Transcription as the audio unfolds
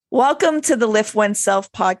Welcome to the Lift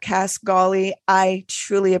Oneself podcast, Golly. I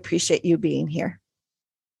truly appreciate you being here.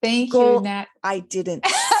 Thank you, Nat. I didn't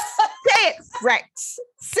say it right.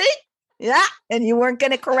 See? Yeah. And you weren't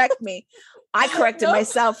going to correct me. I corrected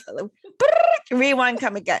myself. Rewind,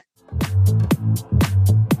 come again.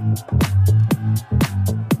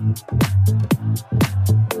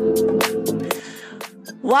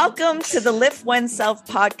 Welcome to the Lift Oneself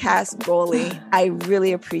podcast, Golly. I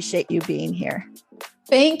really appreciate you being here.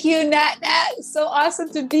 Thank you, Nat. So awesome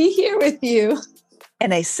to be here with you.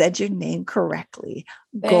 And I said your name correctly.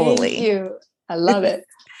 Thank you. I love it.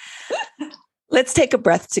 Let's take a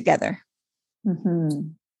breath together. Mm-hmm.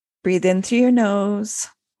 Breathe in through your nose.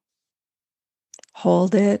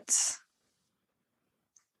 Hold it.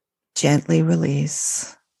 Gently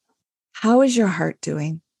release. How is your heart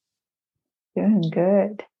doing? Doing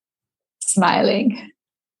good. Smiling.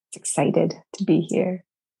 Excited to be here.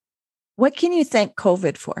 What can you thank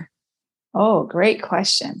COVID for? Oh, great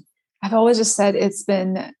question. I've always just said it's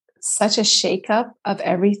been such a shakeup of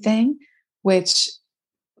everything, which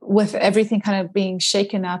with everything kind of being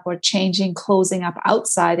shaken up or changing, closing up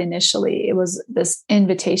outside initially, it was this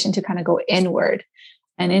invitation to kind of go inward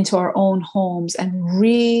and into our own homes and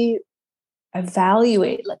reevaluate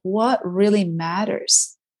like what really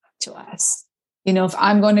matters to us. You know, if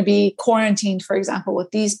I'm going to be quarantined, for example,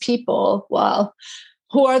 with these people, well,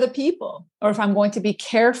 who are the people? Or if I'm going to be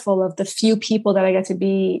careful of the few people that I get to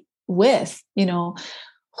be with, you know,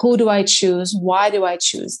 who do I choose? Why do I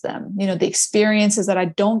choose them? You know, the experiences that I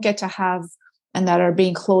don't get to have and that are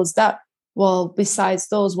being closed up. Well, besides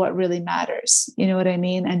those, what really matters? You know what I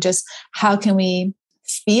mean? And just how can we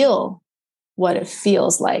feel what it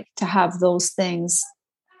feels like to have those things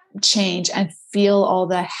change and feel all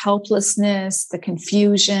the helplessness, the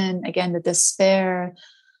confusion, again, the despair,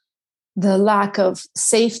 the lack of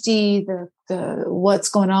safety, the what's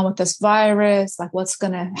going on with this virus, like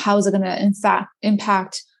how is it gonna in fact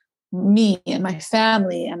impact me and my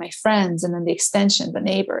family and my friends, and then the extension, the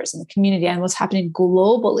neighbors and the community, and what's happening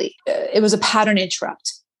globally. It was a pattern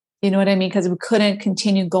interrupt. You know what I mean? Because we couldn't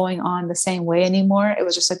continue going on the same way anymore. It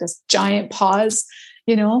was just like this giant pause,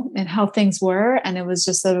 you know, in how things were. And it was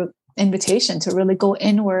just an invitation to really go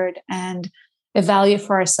inward and evaluate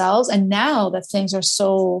for ourselves. And now that things are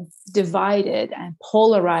so divided and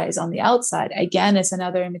polarized on the outside, again, it's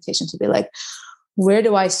another invitation to be like, where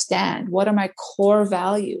do I stand? What are my core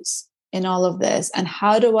values in all of this? And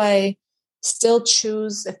how do I still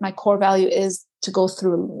choose, if my core value is to go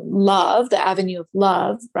through love, the avenue of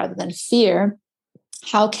love rather than fear,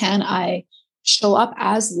 how can I show up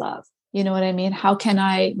as love? You know what I mean? How can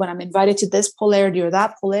I, when I'm invited to this polarity or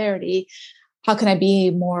that polarity, how can I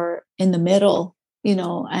be more in the middle, you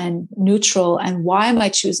know, and neutral? And why am I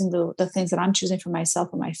choosing the things that I'm choosing for myself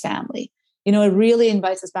and my family? You know, it really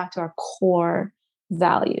invites us back to our core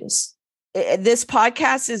values. This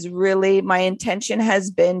podcast is really, my intention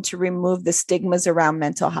has been to remove the stigmas around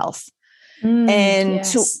mental health and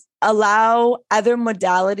to allow other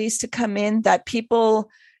modalities to come in that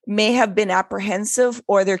people may have been apprehensive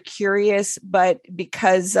or they're curious, but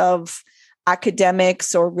because of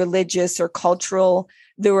academics or religious or cultural,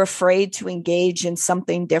 they're afraid to engage in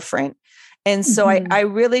something different. And so I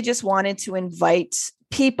really just wanted to invite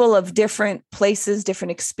people of different places, different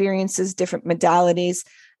experiences, different modalities,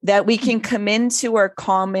 that we can come into our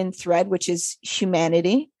common thread, which is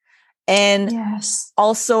humanity, and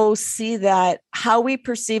also see that how we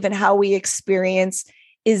perceive and how we experience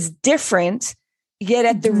is different, yet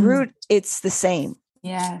at the root, it's the same.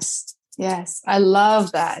 Yes. I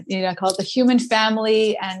love that. You know, I call it the human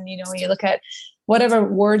family. And, you know, when you look at whatever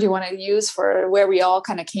word you want to use for where we all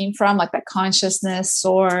kind of came from, like that consciousness,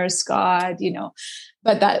 source, God, you know,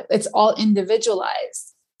 but that it's all individualized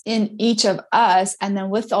in each of us. And then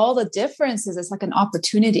with all the differences, it's like an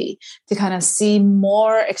opportunity to kind of see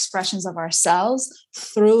more expressions of ourselves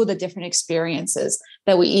through the different experiences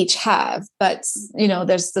that we each have. But, you know,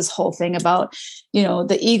 there's this whole thing about, you know,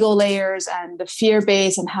 the ego layers and the fear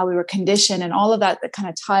base and how we were conditioned and all of that kind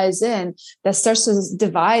of ties in, that starts to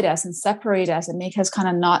divide us and separate us and make us kind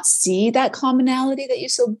of not see that commonality that you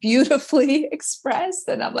so beautifully expressed.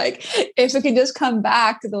 And I'm like, if we can just come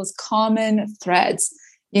back to those common threads,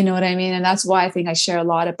 you know what I mean? And that's why I think I share a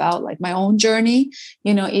lot about like my own journey,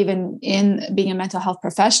 you know, even in being a mental health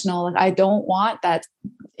professional. Like, I don't want that,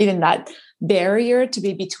 even that barrier to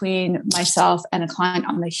be between myself and a client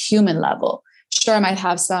on the human level. Sure, I might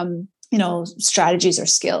have some, you know, strategies or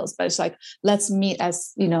skills, but it's like, let's meet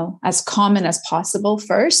as, you know, as common as possible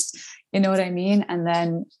first, you know what I mean? And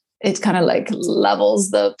then it kind of like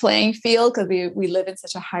levels the playing field, because we live in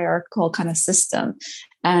such a hierarchical kind of system.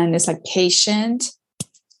 And it's like patient,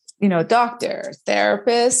 doctor,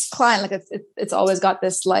 therapist, client. Like it's always got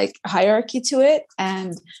this like hierarchy to it.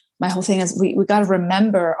 And my whole thing is we got to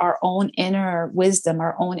remember our own inner wisdom,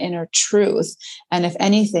 our own inner truth. And if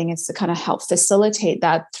anything, it's to kind of help facilitate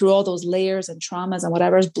that through all those layers and traumas and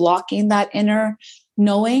whatever is blocking that inner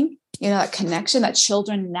knowing, that connection that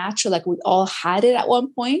children naturally, like we all had it at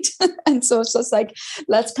one point. And so it's just like,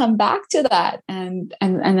 let's come back to that and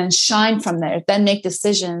then shine from there, then make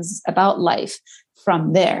decisions about life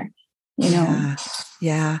from there, Yeah.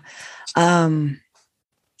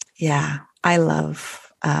 I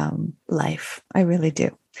love life. I really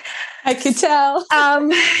do. I could tell.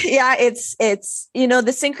 It's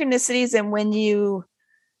the synchronicities, and when you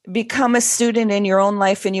become a student in your own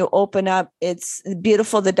life and you open up, it's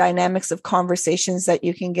beautiful, the dynamics of conversations that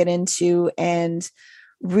you can get into and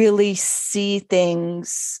really see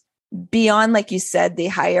things beyond, like you said, the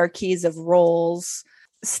hierarchies of roles,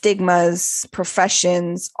 stigmas,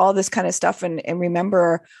 professions, all this kind of stuff. And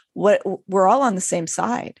remember what we're all on the same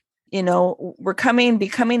side. We're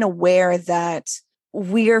becoming aware that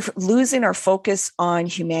we're losing our focus on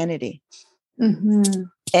humanity. Mm-hmm.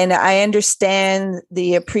 And I understand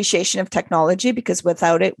the appreciation of technology, because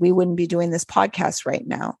without it, we wouldn't be doing this podcast right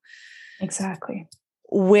now. Exactly.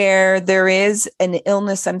 Where there is an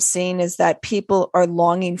illness I'm seeing is that people are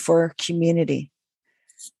longing for community.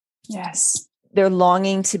 Yes. They're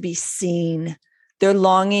longing to be seen. They're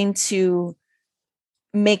longing to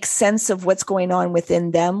make sense of what's going on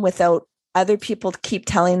within them without other people to keep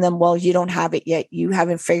telling them, well, you don't have it yet. You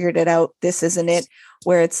haven't figured it out. This isn't it.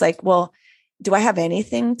 Where it's like, well, do I have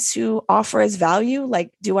anything to offer as value?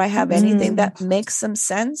 Like, do I have anything that makes some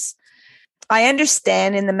sense? I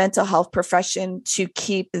understand in the mental health profession to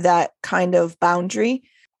keep that kind of boundary.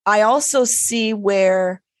 I also see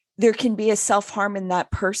where there can be a self-harm in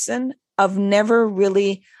that person of never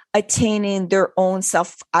really attaining their own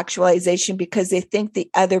self-actualization because they think the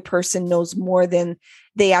other person knows more than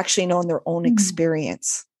they actually know in their own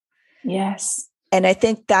experience. Yes. And I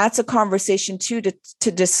think that's a conversation too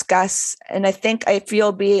to discuss. And I think I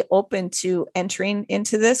feel be open to entering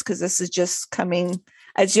into this because this is just coming,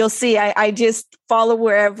 as you'll see, I just follow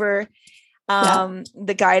wherever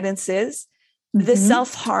the guidance is. The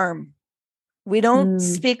self-harm. We don't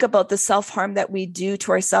speak about the self-harm that we do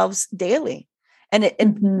to ourselves daily.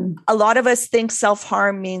 And a lot of us think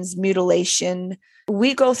self-harm means mutilation.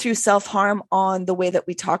 We go through self-harm on the way that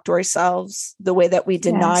we talk to ourselves, the way that we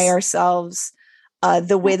deny ourselves,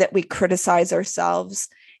 the way that we criticize ourselves.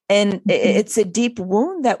 And it's a deep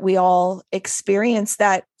wound that we all experience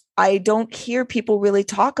that I don't hear people really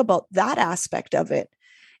talk about that aspect of it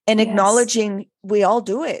and acknowledging we all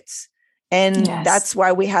do it. And that's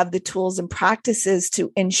why we have the tools and practices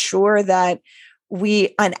to ensure that we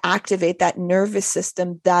unactivate that nervous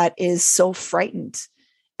system that is so frightened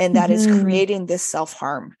and that is creating this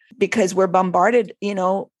self-harm, because we're bombarded,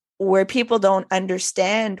 where people don't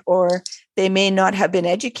understand or they may not have been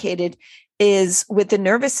educated is with the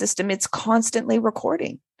nervous system, it's constantly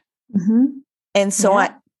recording. And so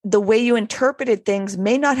the way you interpreted things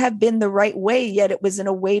may not have been the right way, yet it was in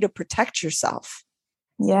a way to protect yourself.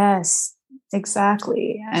 Yes,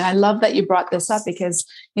 exactly. And I love that you brought this up because,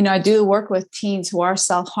 I do work with teens who are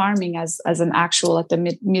self-harming as an actual, like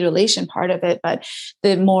the mutilation part of it, but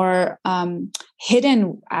the more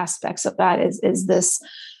hidden aspects of that is this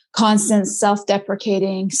constant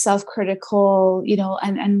self-deprecating, self-critical,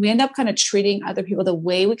 and we end up kind of treating other people the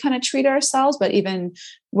way we kind of treat ourselves, but even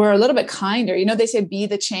we're a little bit kinder. They say be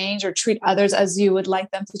the change or treat others as you would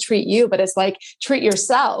like them to treat you, but it's like treat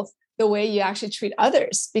yourself the way you actually treat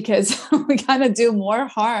others, because we kind of do more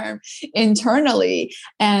harm internally.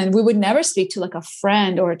 And we would never speak to like a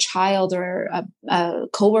friend or a child or a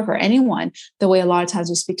coworker or anyone the way a lot of times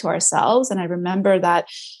we speak to ourselves. And I remember that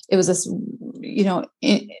it was this,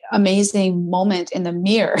 amazing moment in the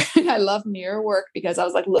mirror. I love mirror work because I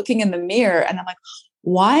was like looking in the mirror and I'm like,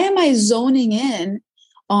 why am I zoning in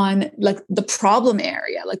on like the problem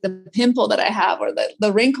area, like the pimple that I have or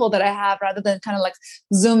the wrinkle that I have, rather than kind of like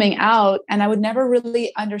zooming out? And I would never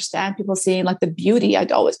really understand people seeing like the beauty.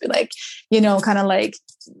 I'd always be like, kind of like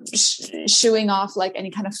shooing off like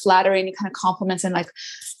any kind of flattery, any kind of compliments, and like,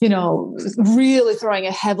 really throwing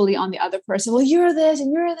it heavily on the other person. Well, you're this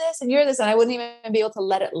and you're this and you're this. And I wouldn't even be able to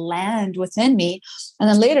let it land within me. And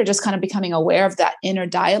then later just kind of becoming aware of that inner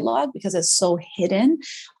dialogue because it's so hidden.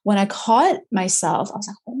 When I caught myself, I was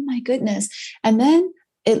like, oh my goodness. And then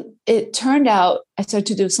it turned out I started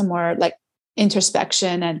to do some more like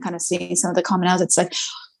introspection and kind of seeing some of the commonalities. It's like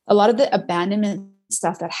a lot of the abandonment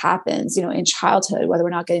stuff that happens, in childhood, whether we're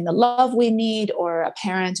not getting the love we need, or a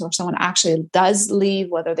parent or someone actually does leave,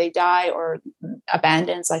 whether they die or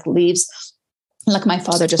abandons, like leaves, like my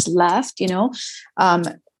father just left,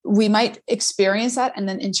 we might experience that and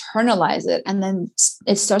then internalize it. And then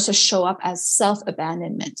it starts to show up as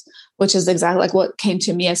self-abandonment, which is exactly like what came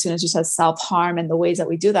to me as soon as you said self-harm and the ways that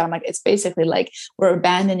we do that. I'm like, it's basically like we're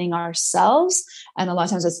abandoning ourselves. And a lot of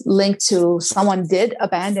times it's linked to someone did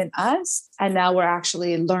abandon us. And now we're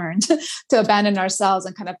actually learned to abandon ourselves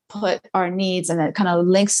and kind of put our needs. And it kind of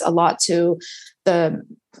links a lot to the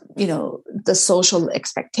social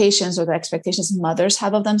expectations or the expectations mothers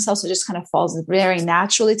have of themselves. So it just kind of falls very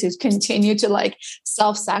naturally to continue to like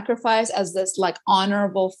self-sacrifice as this like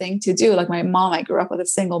honorable thing to do. Like my mom, I grew up with a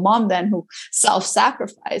single mom then who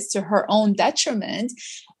self-sacrificed to her own detriment.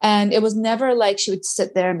 And it was never like she would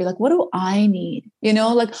sit there and be like, what do I need?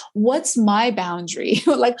 Like, what's my boundary?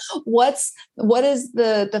 Like, what is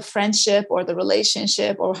the friendship or the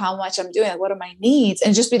relationship or how much I'm doing? Like, what are my needs?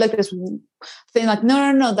 And just be like this thing like,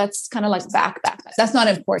 no, that's kind of like back. That's not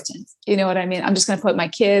important. You know what I mean? I'm just going to put my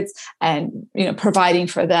kids and, providing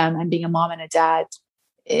for them and being a mom and a dad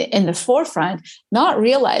in the forefront, not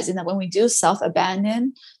realizing that when we do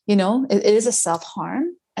self-abandon, it is a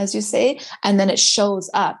self-harm, as you say, and then it shows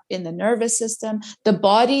up in the nervous system. The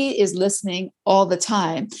body is listening all the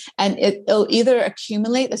time, and it'll either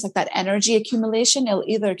accumulate, it's like that energy accumulation, it'll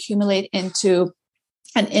either accumulate into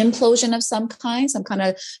an implosion of some kind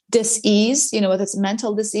of dis-ease, whether it's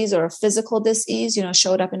mental dis-ease or a physical dis-ease,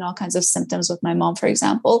 showed up in all kinds of symptoms with my mom, for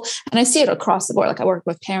example. And I see it across the board. Like I work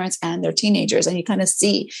with parents and their teenagers, and you kind of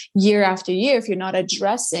see year after year, if you're not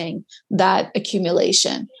addressing that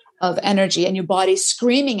accumulation of energy and your body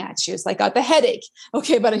screaming at you, it's like, got the headache.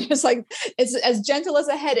 Okay. But it's like, it's as gentle as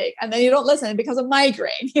a headache. And then you don't listen, it becomes a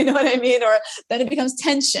migraine, you know what I mean? Or then it becomes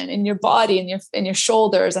tension in your body and in your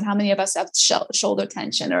shoulders. And how many of us have shoulder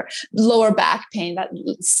tension or lower back pain, that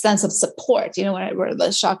sense of support, where the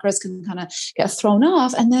chakras can kind of get thrown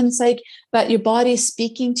off. And then it's like, but your body is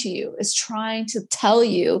speaking to you, is trying to tell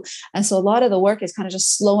you. And so a lot of the work is kind of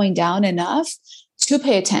just slowing down enough to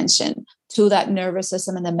pay attention to that nervous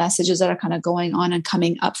system and the messages that are kind of going on and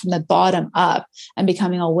coming up from the bottom up, and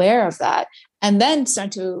becoming aware of that. And then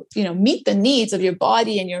start to, meet the needs of your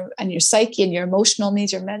body and your psyche and your emotional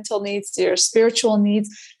needs, your mental needs, your spiritual needs.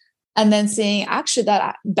 And then seeing actually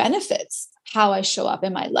that benefits how I show up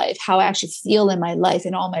in my life, how I actually feel in my life,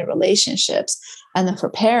 in all my relationships. And then for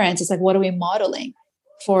parents, it's like, what are we modeling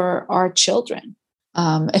for our children?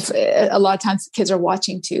 If a lot of times kids are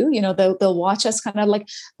watching too, they'll watch us kind of like,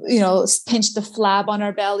 pinch the flab on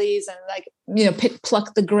our bellies and like,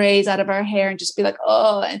 pluck the grays out of our hair and just be like,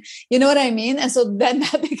 oh, and you know what I mean? And so then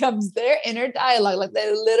that becomes their inner dialogue. Like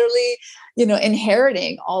they're literally,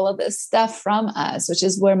 inheriting all of this stuff from us, which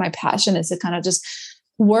is where my passion is, to kind of just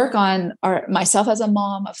work on myself as a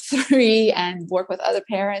mom of 3 and work with other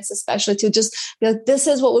parents, especially to just be like, this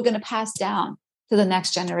is what we're going to pass down to the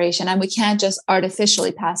next generation. And we can't just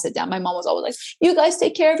artificially pass it down. My mom was always like, you guys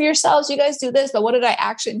take care of yourselves. You guys do this. But what did I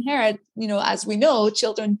actually inherit? As we know,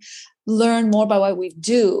 children learn more by what we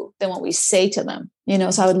do than what we say to them.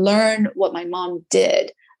 So I would learn what my mom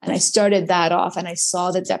did. And I started that off, and I saw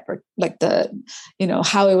the depth, like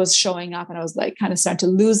how it was showing up. And I was like, kind of starting to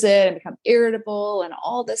lose it and become irritable and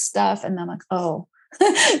all this stuff. And then I'm like, oh,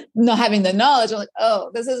 not having the knowledge, I'm like, oh,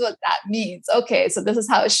 this is what that means. Okay, so this is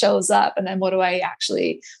how it shows up. And then what do I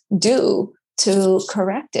actually do to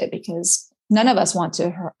correct it? Because none of us want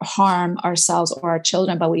to harm ourselves or our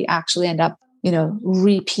children, but we actually end up,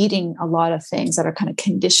 repeating a lot of things that are kind of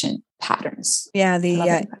conditioned patterns. Yeah,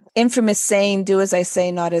 the infamous saying, do as I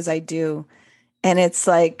say, not as I do. And it's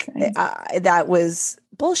like, that was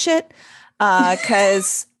bullshit.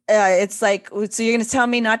 Because it's like, so you're going to tell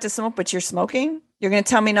me not to smoke, but you're smoking? You're going to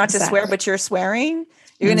tell me not to swear, but you're swearing.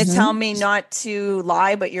 You're going to tell me not to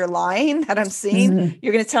lie, but you're lying, that I'm seeing.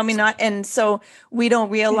 You're going to tell me not. And so we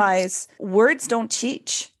don't realize words don't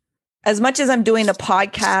teach. As much as I'm doing a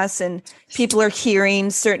podcast and people are hearing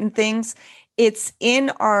certain things, it's in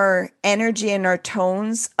our energy and our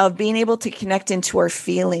tones of being able to connect into our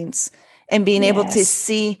feelings and being able to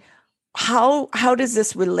see how does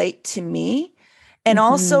this relate to me? And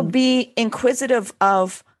also be inquisitive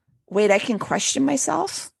of, wait, I can question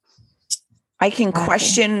myself. I can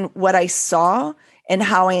question what I saw and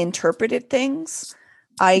how I interpreted things.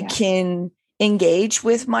 I can engage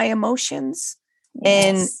with my emotions,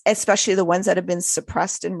 and especially the ones that have been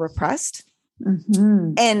suppressed and repressed.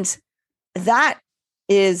 And that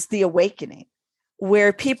is the awakening,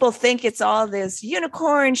 where people think it's all this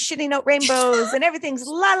unicorn shitting out rainbows and everything's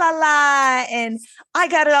la, la, la. And I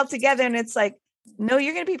got it all together. And it's like, No,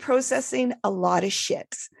 you're going to be processing a lot of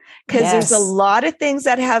shit because there's a lot of things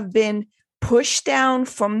that have been pushed down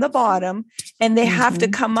from the bottom, and they have to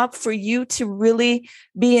come up for you to really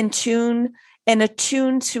be in tune and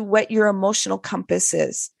attuned to what your emotional compass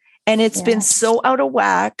is. And it's been so out of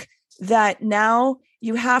whack that now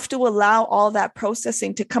you have to allow all that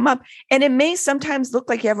processing to come up. And it may sometimes look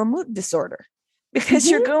like you have a mood disorder because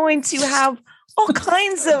you're going to have all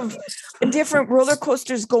kinds of different roller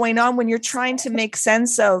coasters going on when you're trying to make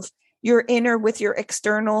sense of your inner with your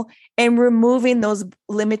external, and removing those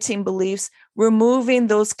limiting beliefs, removing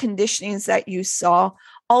those conditionings that you saw,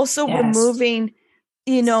 also removing,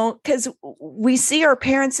 because we see our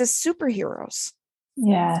parents as superheroes.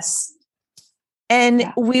 Yes.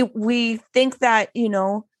 And we think that,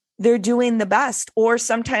 they're doing the best, or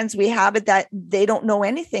sometimes we have it that they don't know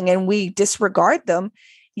anything and we disregard them.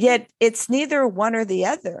 Yet it's neither one or the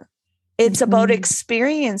other. It's about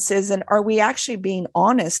experiences, and are we actually being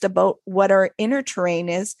honest about what our inner terrain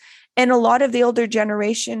is? And a lot of the older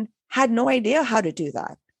generation had no idea how to do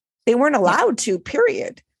that. They weren't allowed to,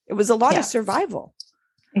 period. It was a lot of survival.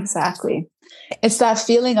 Exactly. It's that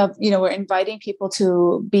feeling of, we're inviting people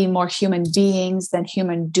to be more human beings than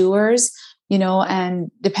human doers,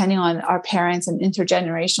 and depending on our parents and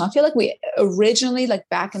intergenerational, I feel like we originally, like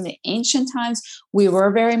back in the ancient times, we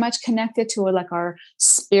were very much connected to like our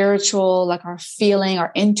spiritual, like our feeling,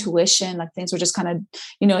 our intuition, like things were just kind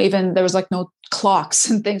of, even there was like no clocks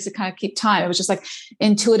and things to kind of keep time. It was just like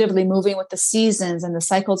intuitively moving with the seasons and the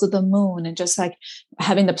cycles of the moon, and just like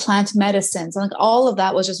having the plant medicines, and like all of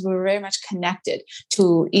that was just, we were very much connected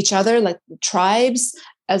to each other, like tribes,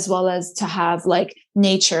 as well as to have like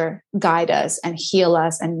nature guide us and heal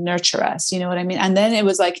us and nurture us. You know what I mean? And then it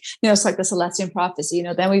was like, it's like the Celestian prophecy,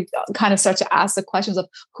 then we kind of start to ask the questions of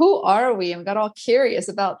who are we? And we got all curious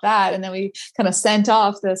about that. And then we kind of sent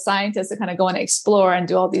off the scientists to kind of go and explore and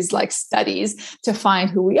do all these like studies to find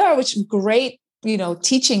who we are, which great,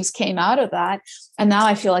 teachings came out of that. And now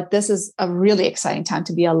I feel like this is a really exciting time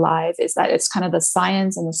to be alive, is that it's kind of the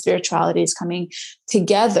science and the spirituality is coming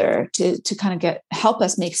together to kind of help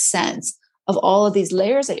us make sense of all of these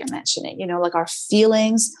layers that you're mentioning, like our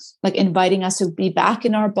feelings, like inviting us to be back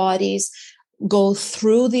in our bodies, go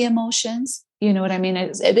through the emotions. You know what I mean?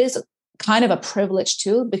 It is kind of a privilege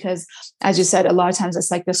too, because as you said, a lot of times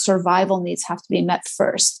it's like the survival needs have to be met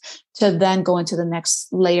first to then go into the next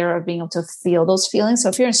layer of being able to feel those feelings. So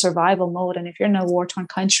if you're in survival mode, and if you're in a war-torn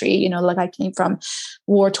country, like I came from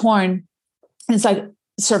war-torn, it's like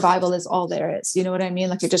survival is all there is. You know what I mean?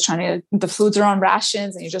 Like you're just the foods are on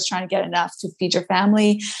rations and you're just trying to get enough to feed your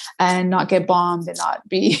family and not get bombed and not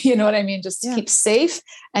be, you know what I mean? Just keep safe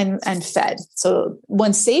and fed. So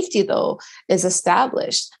when safety though is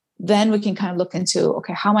established, then we can kind of look into,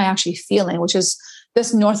 okay, how am I actually feeling? Which is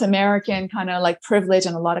this North American kind of like privilege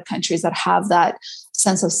in a lot of countries that have that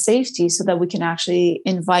sense of safety, so that we can actually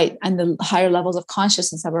invite, and the higher levels of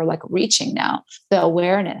consciousness that we're like reaching now, the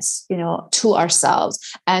awareness, to ourselves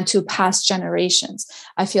and to past generations.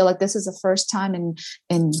 I feel like this is the first time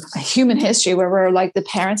in human history where we're like, the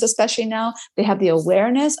parents, especially now, they have the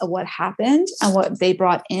awareness of what happened and what they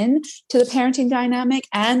brought in to the parenting dynamic,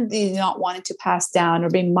 and the not wanting to pass down or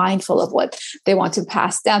being mindful of what they want to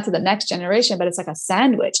pass down to the next generation. But it's like a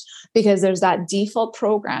sandwich, because there's that default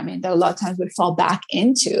programming that a lot of times we fall back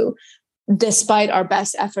into, despite our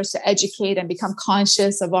best efforts to educate and become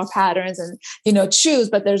conscious of our patterns and, choose.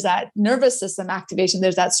 But there's that nervous system activation.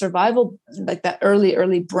 There's that survival, like that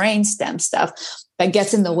early brain stem stuff that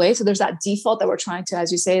gets in the way. So there's that default that we're trying to,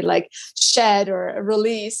 as you say, like shed or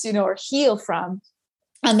release, or heal from,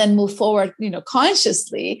 and then move forward,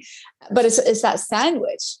 consciously. But it's that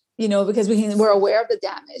sandwich, because we're aware of the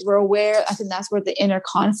damage. We're aware. I think that's where the inner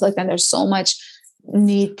conflict, and there's so much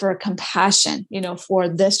need for compassion, for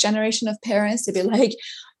this generation of parents to be like,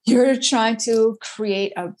 you're trying to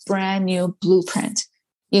create a brand new blueprint,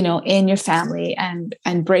 in your family and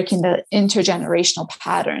breaking the intergenerational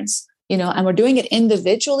patterns, and we're doing it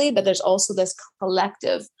individually, but there's also this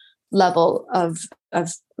collective level of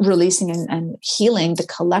releasing and healing the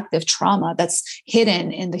collective trauma that's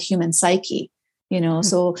hidden in the human psyche,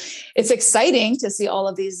 So it's exciting to see all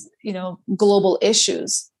of these, global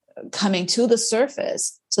issues coming to the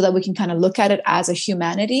surface, so that we can kind of look at it as a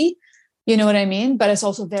humanity, you know what I mean? But it's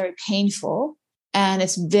also very painful and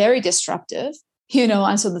it's very disruptive,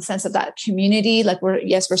 and so the sense of that community, like we're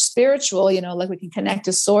spiritual, like we can connect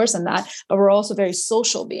to source and that, but we're also very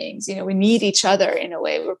social beings, we need each other in a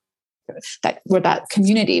way. We're that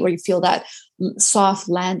community where you feel that soft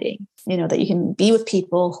landing, that you can be with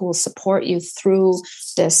people who will support you through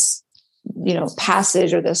this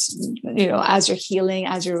passage or this, as you're healing,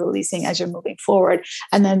 as you're releasing, as you're moving forward.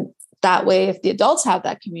 And then that way, if the adults have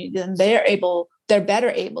that community, then they're better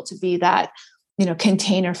able to be that,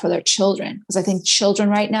 container for their children. Because I think children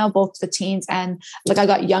right now, both the teens and like I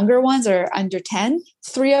got younger ones are under 10,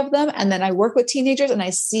 3 of them. And then I work with teenagers and I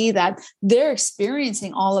see that they're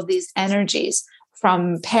experiencing all of these energies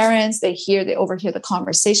from parents. They overhear the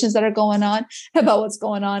conversations that are going on about what's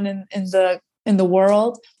going on in the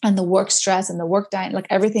world, and the work stress and the work diet, like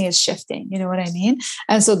everything is shifting. You know what I mean?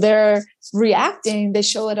 And so they're reacting. They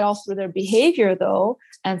show it all through their behavior though.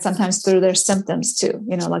 And sometimes through their symptoms too,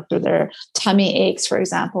 like through their tummy aches, for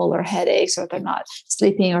example, or headaches, or if they're not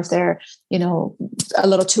sleeping, or if they're, a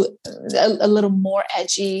little more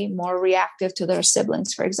edgy, more reactive to their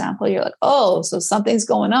siblings, for example. You're like, oh, so something's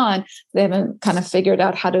going on. They haven't kind of figured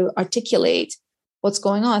out how to articulate what's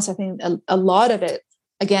going on. So I think a lot of it,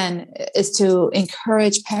 again, is to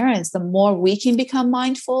encourage parents. The more we can become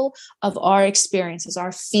mindful of our experiences,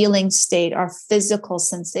 our feeling state, our physical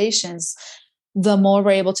sensations, the more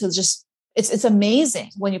we're able to just, it's amazing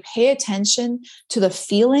when you pay attention to the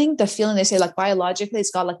feeling, they say like biologically, it's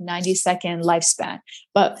got like 90-second lifespan,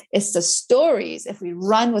 but it's the stories. If we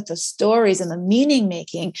run with the stories and the meaning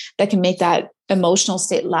making, that can make that emotional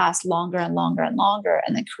state last longer and longer and longer,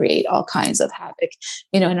 and then create all kinds of havoc,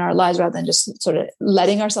 in our lives, rather than just sort of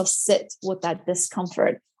letting ourselves sit with that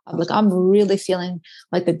discomfort. I'm really feeling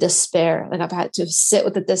like the despair. Like I've had to sit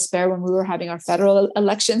with the despair when we were having our federal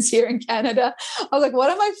elections here in Canada. I was like, what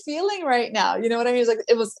am I feeling right now? You know what I mean?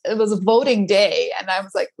 It was a voting day. And I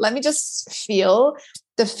was like, let me just feel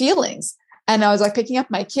the feelings. And I was like picking up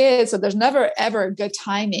my kids. So there's never, ever good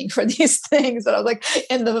timing for these things. But I was like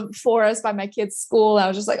in the forest by my kids' school. I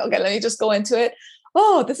was just like, okay, let me just go into it.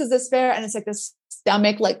 Oh, this is despair. And it's like this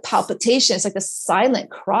stomach, like palpitation. It's like this silent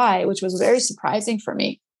cry, which was very surprising for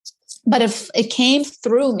me. But if it came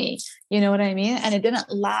through me, you know what I mean? And it didn't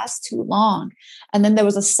last too long. And then there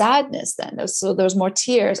was a sadness then. There was more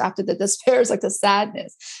tears after the despair, was like the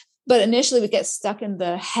sadness. But initially we get stuck in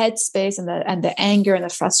the head space and the anger and the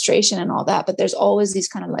frustration and all that. But there's always these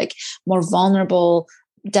kind of like more vulnerable,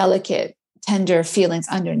 delicate, tender feelings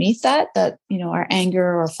underneath that, our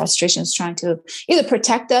anger or frustration is trying to either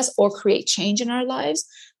protect us or create change in our lives.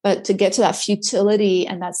 But to get to that futility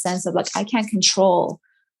and that sense of like, I can't control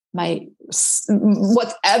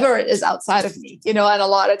whatever is outside of me, and a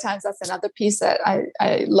lot of times that's another piece that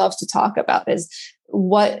I love to talk about, is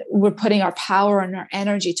what we're putting our power and our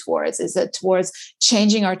energy towards. Is it towards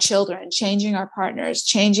changing our children, changing our partners,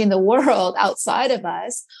 changing the world outside of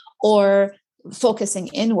us, or focusing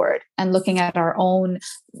inward and looking at our own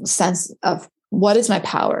sense of what is my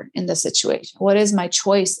power in this situation? What is my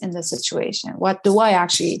choice in this situation? What do I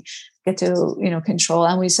actually get to, control?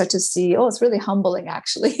 And we start to see, oh, it's really humbling.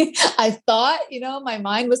 Actually, I thought, my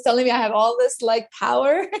mind was telling me I have all this like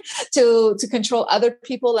power to control other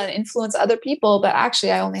people and influence other people, but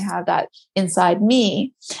actually I only have that inside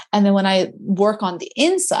me. And then when I work on the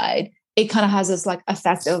inside, it kind of has this like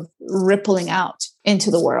effect of rippling out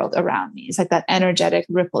into the world around me. It's like that energetic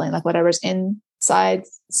rippling, like whatever's inside,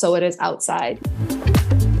 so it is outside.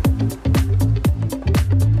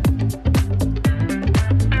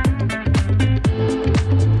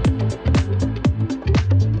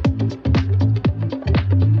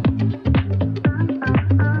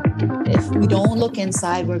 We don't look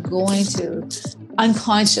inside, we're going to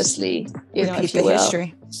unconsciously, repeat if you the will.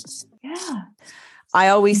 History. Yeah. I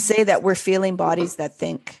always say that we're feeling bodies that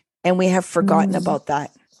think, and we have forgotten about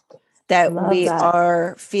that we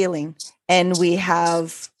are feeling, and we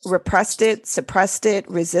have repressed it, suppressed it,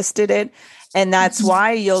 resisted it. And that's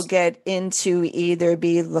why you'll get into either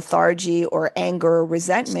be lethargy or anger or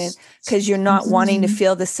resentment, because you're not wanting to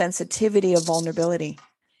feel the sensitivity of vulnerability.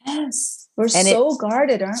 Yes. We're so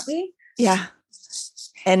guarded, aren't we? Yeah.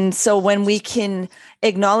 And so when we can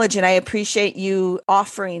acknowledge, and I appreciate you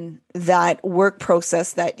offering that work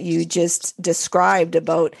process that you just described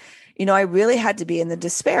about, I really had to be in the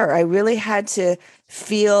despair. I really had to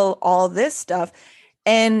feel all this stuff.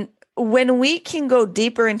 And when we can go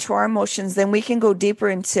deeper into our emotions, then we can go deeper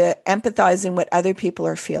into empathizing what other people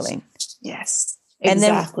are feeling. Yes.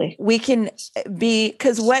 Exactly. And then we can be,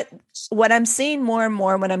 because what I'm seeing more and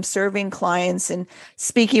more when I'm serving clients and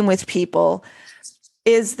speaking with people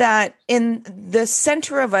is that in the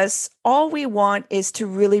center of us, all we want is to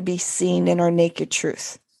really be seen in our naked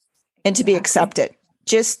truth and to be accepted.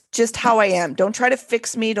 Just how I am. Don't try to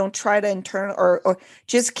fix me. Don't try to internal or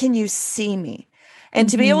just, can you see me? And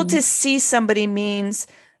to be able to see somebody means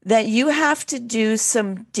that you have to do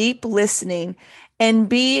some deep listening and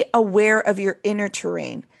be aware of your inner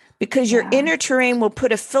terrain. because your inner terrain will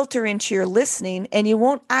put a filter into your listening, and you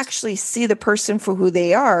won't actually see the person for who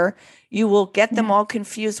they are. You will get them all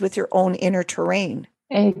confused with your own inner terrain.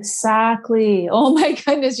 Exactly. Oh my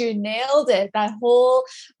goodness, you nailed it. That whole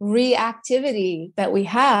reactivity that we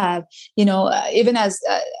have, even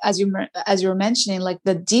as you were mentioning, like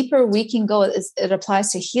the deeper we can go, it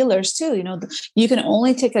applies to healers too. You can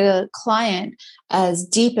only take a client as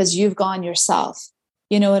deep as you've gone yourself.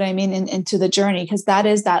 You know what I mean? Into the journey, because that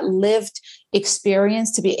is that lived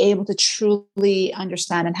experience to be able to truly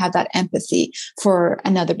understand and have that empathy for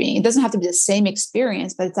another being. It doesn't have to be the same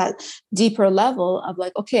experience, but it's that deeper level of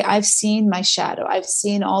like, okay, I've seen my shadow. I've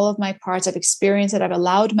seen all of my parts. I've experienced it. I've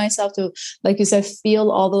allowed myself to, like you said,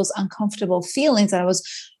 feel all those uncomfortable feelings that I was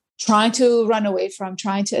trying to run away from,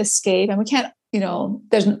 trying to escape. And we can't,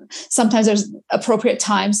 there's appropriate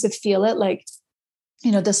times to feel it. Like,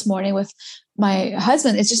 this morning with my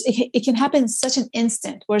husband, it's just, it can happen in such an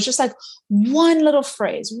instant where it's just like one little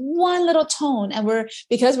phrase, one little tone. And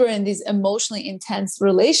because we're in these emotionally intense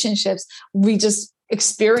relationships, we just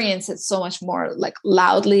experience it so much more like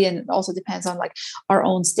loudly. And it also depends on like our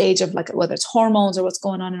own stage of like, whether it's hormones or what's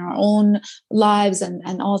going on in our own lives and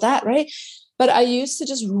all that. Right. But I used to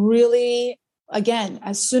just really, again,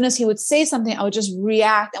 as soon as he would say something, I would just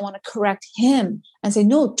react. I want to correct him and say,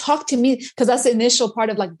 no, talk to me. Because that's the initial part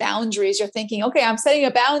of like boundaries. You're thinking, okay, I'm setting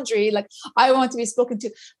a boundary. Like I want to be spoken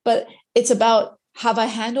to. But it's about, have I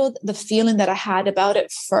handled the feeling that I had about it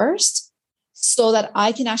first, so that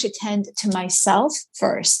I can actually tend to myself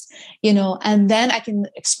first, and then I can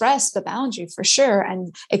express the boundary for sure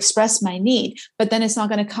and express my need. But then it's not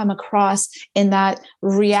going to come across in that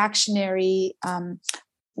reactionary,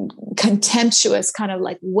 contemptuous kind of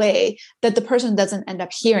like way that the person doesn't end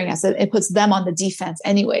up hearing us. It puts them on the defense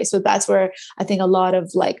anyway. So that's where I think a lot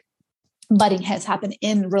of like butting heads happen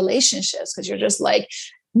in relationships, because you're just like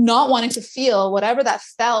not wanting to feel whatever that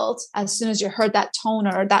felt. As soon as you heard that tone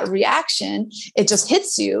or that reaction, it just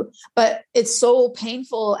hits you. But it's so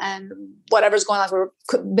painful, and whatever's going on, we're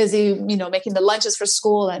busy, making the lunches for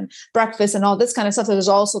school and breakfast and all this kind of stuff. So there's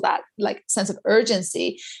also that like sense of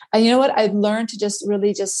urgency. And you know what? I've learned to just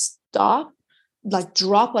really just stop, like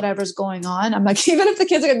drop whatever's going on. I'm like, even if the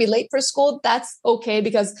kids are going to be late for school, that's okay,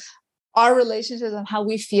 because our relationships and how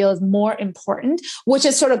we feel is more important, which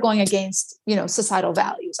is sort of going against, societal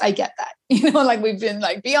values. I get that, like we've been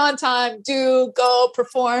like, be on time, do, go,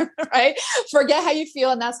 perform, right? Forget how you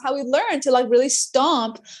feel. And that's how we learn to like really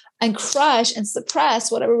stomp and crush and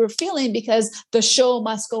suppress whatever we're feeling, because the show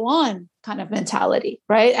must go on kind of mentality,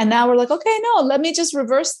 right? And now we're like, okay, no, let me just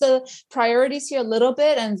reverse the priorities here a little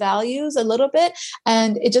bit and values a little bit.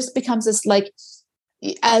 And it just becomes this like,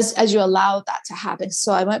 as you allow that to happen.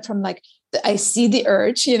 So I went from like, I see the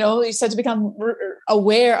urge, you start to become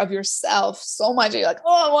aware of yourself so much. You're like,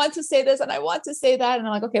 oh, I want to say this and I want to say that. And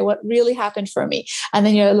I'm like, okay, what really happened for me? And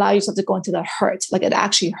then you allow yourself to go into the hurt, like it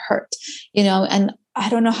actually hurt, and I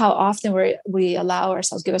don't know how often we allow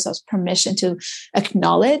ourselves, give ourselves permission to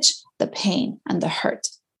acknowledge the pain and the hurt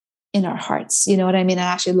in our hearts. You know what I mean? And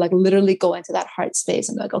actually like literally go into that heart space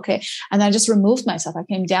and be like, okay. And I just removed myself. I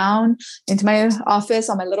came down into my office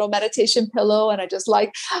on my little meditation pillow, and I just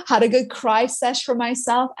like had a good cry sesh for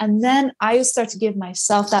myself. And then I start to give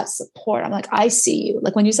myself that support. I'm like, I see you.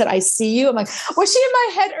 Like when you said, I see you, I'm like, was she in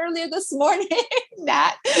my head earlier this morning?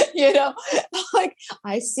 Nat, like,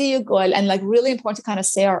 I see you, Goyle. And like really important to kind of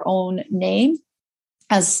say our own name,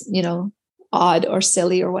 as, odd or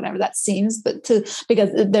silly or whatever that seems, but because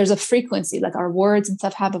there's a frequency, like our words and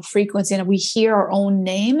stuff have a frequency, and we hear our own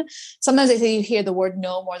name. Sometimes they say you hear the word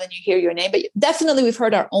no more than you hear your name, but definitely we've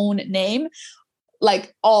heard our own name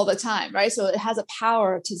like all the time, right? So it has a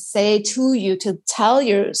power to say to you, to tell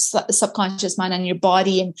your subconscious mind and your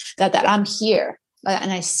body and that I'm here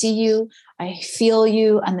and I see you, I feel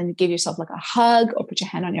you. And then you give yourself like a hug or put your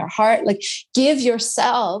hand on your heart, like give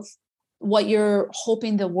yourself what you're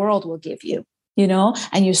hoping the world will give you,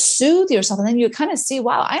 and you soothe yourself. And then you kind of see,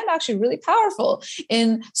 wow, I am actually really powerful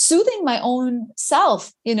in soothing my own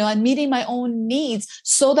self, and meeting my own needs,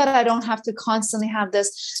 so that I don't have to constantly have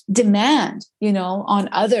this demand, on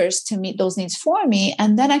others to meet those needs for me.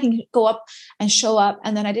 And then I can go up and show up.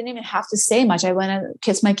 And then I didn't even have to say much. I went and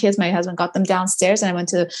kissed my kids. My husband got them downstairs, and I went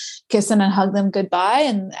to kiss them and hug them goodbye.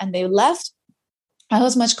 And they left. I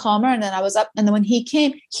was much calmer. And then I was up. And then when he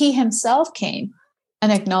came, he himself came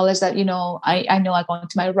and acknowledge that, I know I go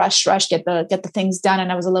into my rush, get the things done.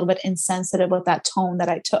 And I was a little bit insensitive with that tone that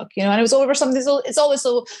I took, and it was over something. So it's always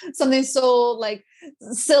something so like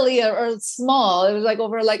silly or small. It was like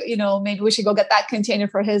over like, maybe we should go get that container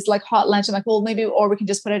for his like hot lunch. I'm like, well, maybe, or we can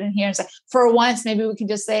just put it in here and say, for once, maybe we can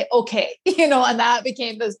just say, okay, and that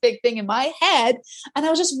became this big thing in my head. And I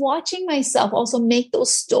was just watching myself also make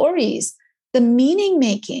those stories, the meaning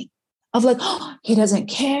making of like, oh, he doesn't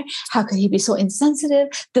care. How could he be so insensitive?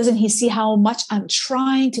 Doesn't he see how much I'm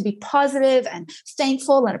trying to be positive and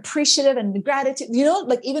thankful and appreciative and gratitude,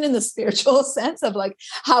 like even in the spiritual sense of like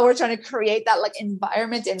how we're trying to create that like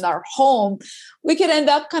environment in our home, we could end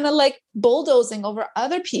up kind of like bulldozing over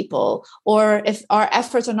other people. Or if our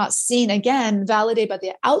efforts are not seen, again, validated by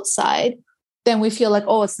the outside, then we feel like,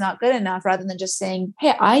 oh, it's not good enough, rather than just saying,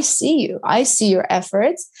 hey, I see you. I see your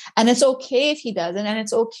efforts. And it's okay if he doesn't. And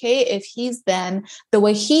it's okay if he's then the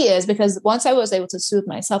way he is, because once I was able to soothe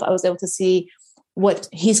myself, I was able to see what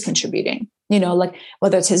he's contributing, like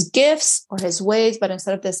whether it's his gifts or his ways, but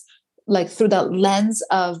instead of this, like through the lens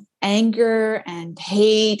of anger and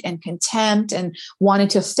hate and contempt and wanting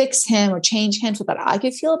to fix him or change him so that I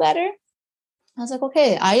could feel better. I was like,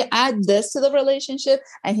 okay, I add this to the relationship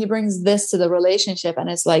and he brings this to the relationship. And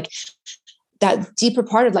it's like that deeper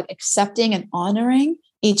part of like accepting and honoring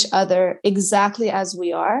each other exactly as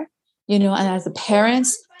we are, and as the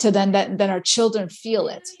parents to then our children feel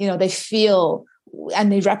it, they feel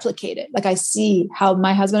and they replicate it. Like I see how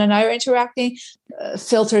my husband and I are interacting,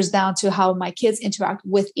 filters down to how my kids interact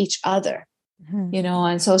with each other.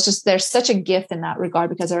 And so it's just, there's such a gift in that regard,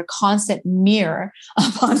 because they're a constant mirror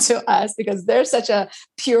onto us, because they're such a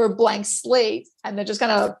pure blank slate and they're just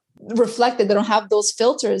kind of reflected. They don't have those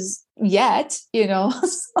filters yet, So,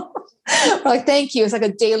 like, thank you. It's like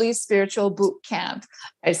a daily spiritual boot camp.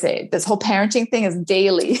 I say this whole parenting thing is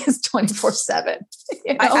daily, it's 24/7.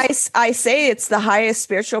 I say it's the highest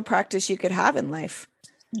spiritual practice you could have in life.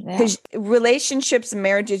 Because relationships and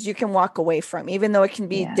marriages you can walk away from, even though it can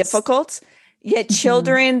be difficult. Yet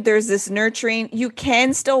children, there's this nurturing. You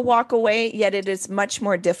can still walk away, yet it is much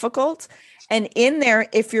more difficult. And in there,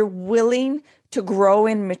 if you're willing to grow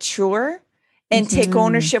and mature and take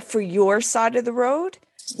ownership for your side of the road,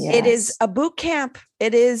 it is a boot camp.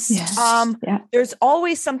 It is, there's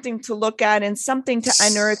always something to look at and something to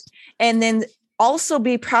unearth, and then also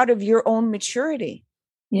be proud of your own maturity.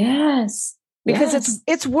 Yes. Because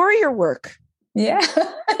it's warrior work. Yeah,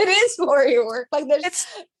 it is warrior work. Like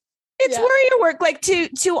it's warrior work. Like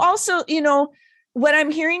to also, what I'm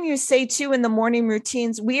hearing you say too in the morning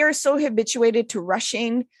routines, we are so habituated to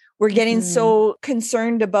rushing. We're getting so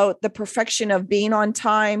concerned about the perfection of being on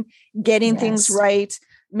time, getting things right,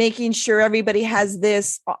 making sure everybody has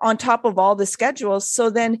this on top of all the schedules. So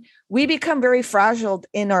then we become very fragile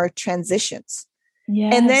in our transitions.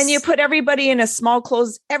 Yes. And then you put everybody in a small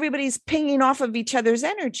clothes, everybody's pinging off of each other's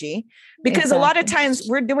energy, because a lot of times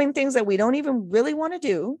we're doing things that we don't even really want to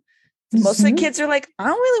do. Most of the kids are like, I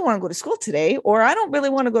don't really want to go to school today, or I don't really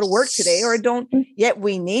want to go to work today, or yet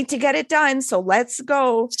we need to get it done. So let's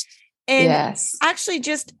go. And actually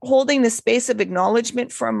just holding the space of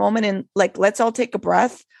acknowledgement for a moment and like, let's all take a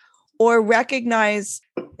breath, or recognize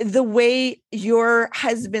the way your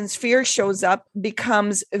husband's fear shows up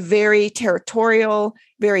becomes very territorial,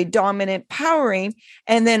 very dominant, powering.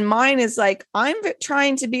 And then mine is like, I'm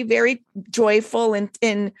trying to be very joyful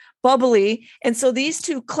and bubbly. And so these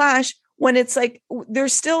two clash when it's like,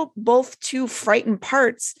 there's still both two frightened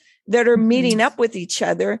parts that are meeting up with each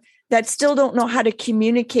other that still don't know how to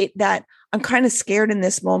communicate that I'm kind of scared in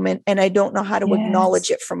this moment and I don't know how to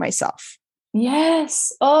acknowledge it for myself.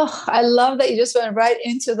 Yes. Oh, I love that you just went right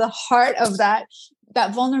into the heart of that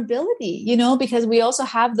vulnerability, because we also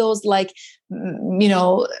have those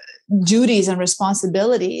duties and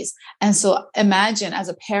responsibilities. And so imagine as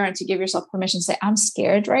a parent to give yourself permission to say, I'm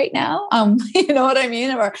scared right now. You know what I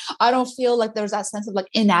mean? Or I don't feel like there's that sense of like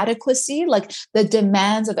inadequacy, like the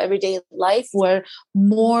demands of everyday life were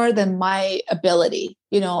more than my ability.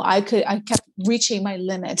 I kept reaching my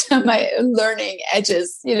limit, my learning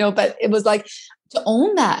edges, but it was like to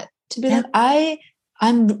own that, to be like,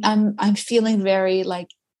 I'm feeling very like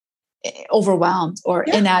overwhelmed or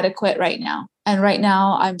inadequate right now. And right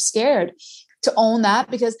now I'm scared to own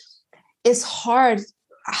that, because it's hard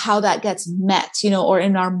how that gets met, or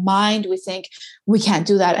in our mind, we think we can't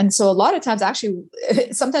do that. And so a lot of times, actually,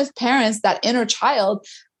 sometimes parents, that inner child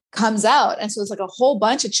comes out. And so it's like a whole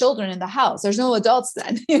bunch of children in the house. There's no adults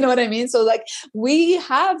then, you know what I mean? So like we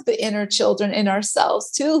have the inner children in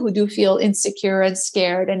ourselves too, who do feel insecure and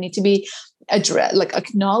scared and need to be address, like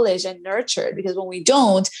acknowledged and nurtured, because when we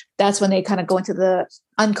don't, that's when they kind of go into the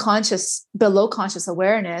unconscious, below conscious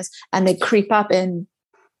awareness, and they creep up in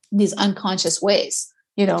these unconscious ways,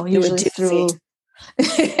 usually through,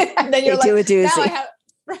 and then you're like,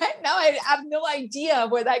 now I have no idea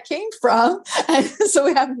where that came from. And so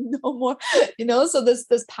we have no more, so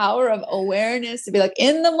this power of awareness to be like,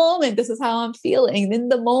 in the moment, this is how I'm feeling in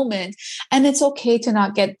the moment. And it's okay to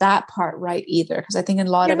not get that part right either. Because I think a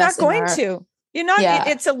lot of us you're not,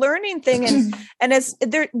 it's a learning thing. And as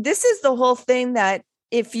there, this is the whole thing, that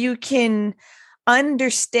if you can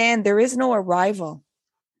understand, there is no arrival.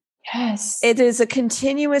 Yes. It is a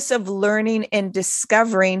continuous of learning and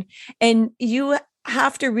discovering, and you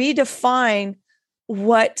have to redefine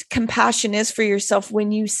what compassion is for yourself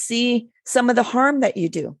when you see some of the harm that you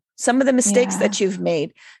do, some of the mistakes that you've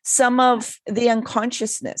made, some of the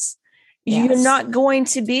unconsciousness. Yes. You're not going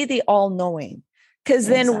to be the all-knowing, because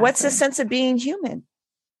then what's the sense of being human?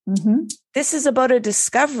 Mm-hmm. This is about a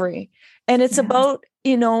discovery, and it's about,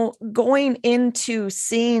 going into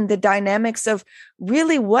seeing the dynamics of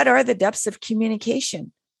really what are the depths of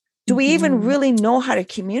communication. Do we even really know how to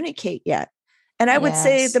communicate yet? And I would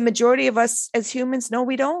say the majority of us as humans, no,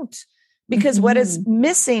 we don't, because what is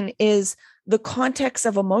missing is the context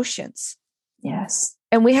of emotions. Yes.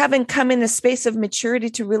 And we haven't come in a space of maturity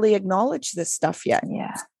to really acknowledge this stuff yet.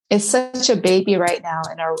 Yeah. It's such a baby right now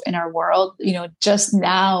in our world. Just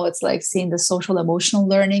now it's like seeing the social emotional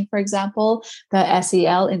learning, for example, the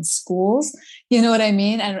SEL in schools. You know what I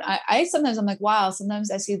mean? And I sometimes I'm like, wow,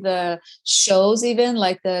 sometimes I see the shows, even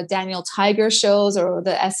like the Daniel Tiger shows, or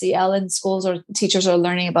the SEL in schools, or teachers are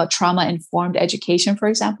learning about trauma informed education, for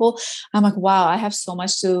example. I'm like, wow, I have so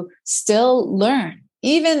much to still learn.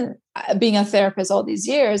 Even being a therapist all these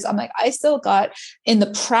years, I'm like, I still got in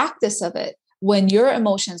the practice of it. When your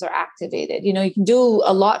emotions are activated, you can do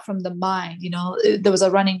a lot from the mind. There was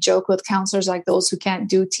a running joke with counselors, like those who can't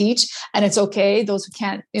teach, and it's okay. Those who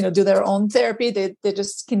can't, do their own therapy, they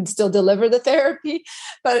just can still deliver the therapy.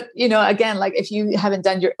 But, again, like if you haven't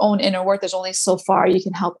done your own inner work, there's only so far you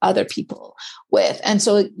can help other people with. And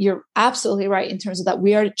so you're absolutely right in terms of that.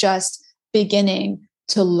 We are just beginning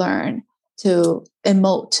to learn to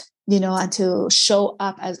emote, and to show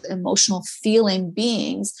up as emotional feeling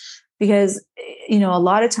beings. Because, a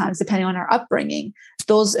lot of times, depending on our upbringing,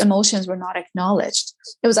 those emotions were not acknowledged.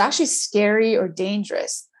 It was actually scary or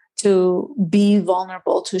dangerous to be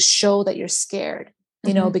vulnerable, to show that you're scared,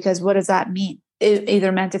 because what does that mean? It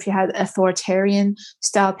either meant if you had authoritarian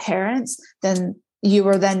style parents, then you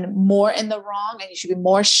were then more in the wrong and you should be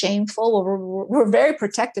more shameful. Well, we're very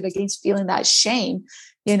protected against feeling that shame.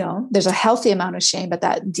 There's a healthy amount of shame, but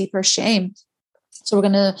that deeper shame. So we're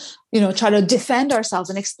going to, try to defend ourselves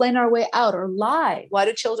and explain our way out, or lie. Why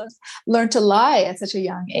do children learn to lie at such a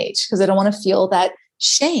young age? Because they don't want to feel that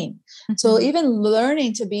shame. Mm-hmm. So even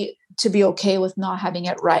learning to be okay with not having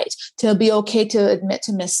it right, to be okay to admit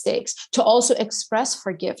to mistakes, to also express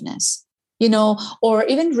forgiveness, or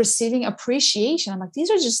even receiving appreciation. I'm like,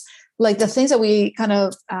 these are just like the things that we kind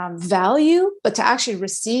of value, but to actually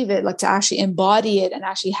receive it, like to actually embody it and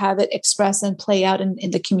actually have it express and play out in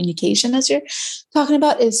the communication as you're talking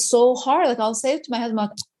about is so hard. Like I'll say it to my husband,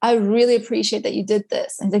 I really appreciate that you did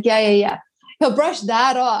this. And he's like, yeah. He'll brush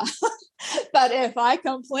that off. But if I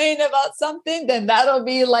complain about something, then that'll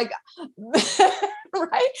be like,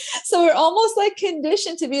 right? So we're almost like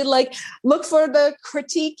conditioned to be like, look for the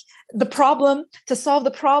critique, the problem, to solve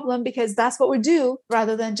the problem, because that's what we do,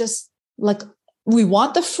 rather than just like, we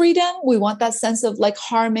want the freedom. We want that sense of like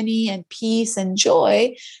harmony and peace and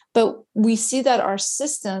joy. But we see that our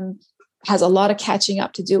system has a lot of catching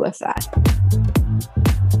up to do with that.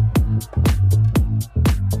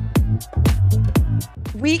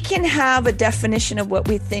 We can have a definition of what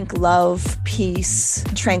we think love, peace,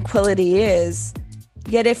 tranquility is.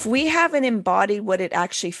 Yet if we haven't embodied what it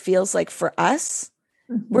actually feels like for us,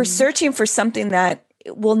 we're searching for something that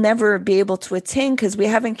we'll never be able to attain because we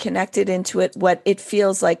haven't connected into it what it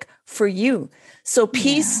feels like for you. So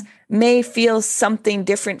peace may feel something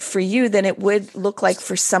different for you than it would look like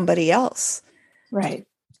for somebody else. Right.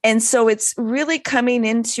 And so it's really coming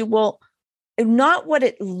into, well, not what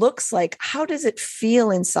it looks like. How does it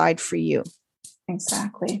feel inside for you?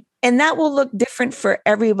 Exactly. And that will look different for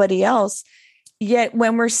everybody else. Yet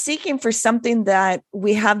when we're seeking for something that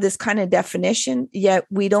we have this kind of definition, yet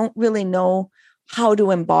we don't really know how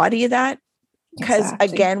to embody that, because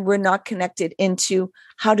again, we're not connected into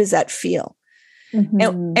how does that feel?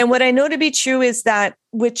 And what I know to be true is that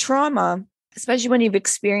with trauma, especially when you've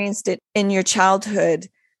experienced it in your childhood,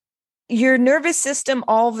 your nervous system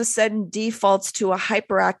all of a sudden defaults to a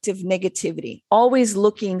hyperactive negativity, always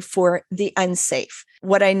looking for the unsafe.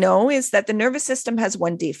 What I know is that the nervous system has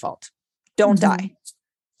one default. Don't die.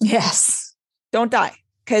 Yes. Don't die.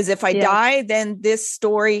 Because if I die, then this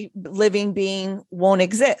story living being won't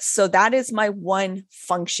exist. So that is my one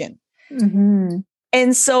function. And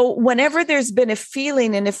so whenever there's been a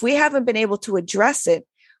feeling, and if we haven't been able to address it,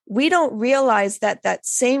 we don't realize that that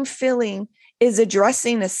same feeling is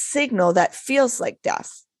addressing a signal that feels like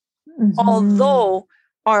death. Although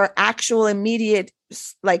our actual immediate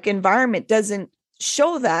like environment doesn't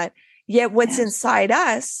show that, yet what's inside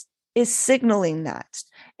us is signaling that.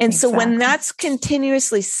 And so when that's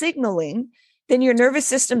continuously signaling, then your nervous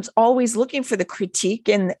system's always looking for the critique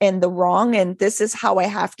and the wrong. And this is how I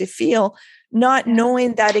have to feel, not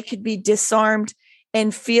knowing that it could be disarmed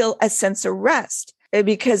and feel a sense of rest.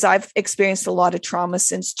 Because I've experienced a lot of trauma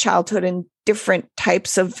since childhood and different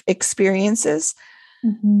types of experiences,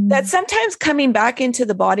 that sometimes coming back into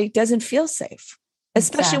the body doesn't feel safe,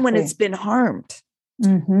 especially when it's been harmed.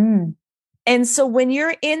 And so when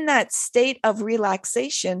you're in that state of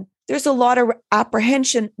relaxation, there's a lot of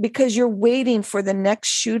apprehension because you're waiting for the next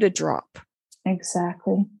shoe to drop.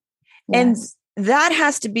 Exactly. And that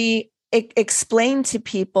has to be explained to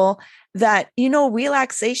people that, you know,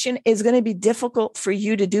 relaxation is going to be difficult for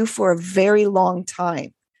you to do for a very long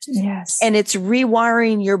time. Yes. And it's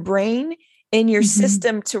rewiring your brain and your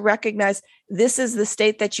system to recognize this is the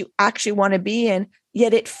state that you actually want to be in,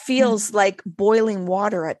 yet it feels like boiling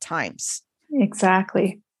water at times.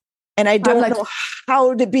 Exactly. And I don't know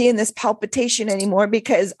how to be in this palpitation anymore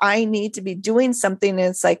because I need to be doing something. And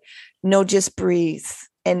it's like, no, just breathe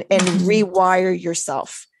and rewire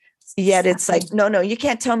yourself. Yet it's like, no, you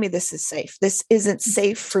can't tell me this is safe. This isn't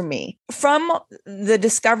safe for me. From the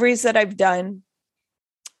discoveries that I've done,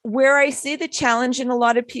 where I see the challenge in a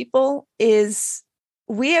lot of people is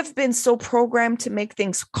we have been so programmed to make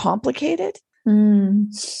things complicated.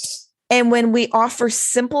 And when we offer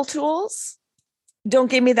simple tools, don't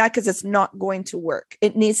give me that because it's not going to work.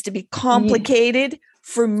 It needs to be complicated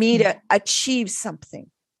for me to achieve something.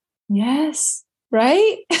 Yes.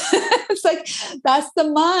 Right? It's like, that's the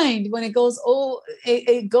mind when it goes,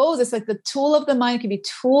 it's like the tool of the mind can be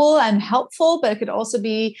tool and helpful, but it could also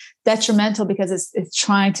be detrimental because it's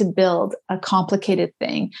trying to build a complicated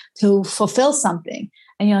thing to fulfill something.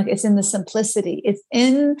 And you're like, it's in the simplicity. It's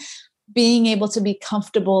in being able to be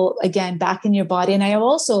comfortable again, back in your body. And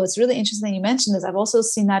it's really interesting you mentioned this. I've also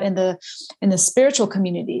seen that in the spiritual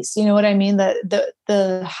communities. You know what I mean?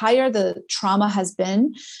 The higher the trauma has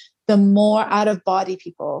been, the more out of body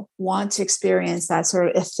people want to experience that sort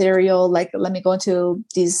of ethereal, like, let me go into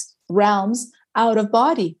these realms out of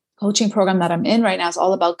body. Coaching program that I'm in right now is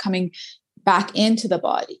all about coming back into the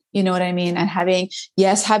body. You know what I mean? And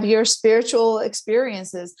have your spiritual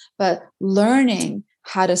experiences, but learning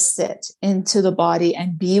how to sit into the body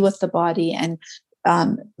and be with the body and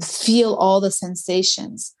feel all the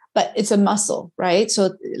sensations. But it's a muscle, right? So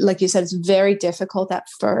like you said, it's very difficult at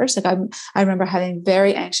first. Like I remember having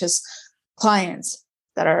very anxious clients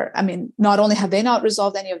that are, not only have they not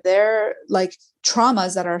resolved any of their like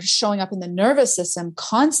traumas that are showing up in the nervous system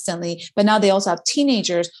constantly, but now they also have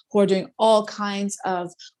teenagers who are doing all kinds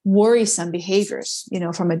of worrisome behaviors,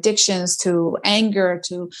 from addictions to anger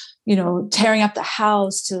to, tearing up the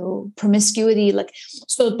house to promiscuity.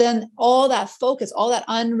 So then all that focus, all that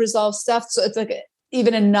unresolved stuff. So it's like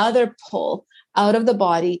even another pull out of the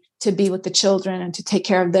body to be with the children and to take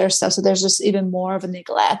care of their stuff. So there's just even more of a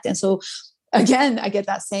neglect. And so again, I get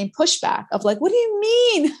that same pushback of like, what do you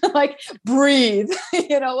mean? Like, breathe,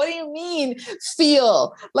 what do you mean?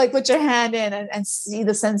 Feel, like, put your hand in and see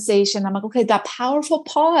the sensation. I'm like, okay, that powerful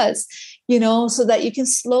pause, so that you can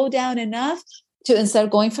slow down enough to, instead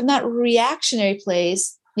of going from that reactionary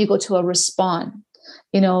place, you go to a respond.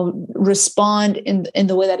 Respond in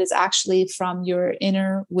the way that is actually from your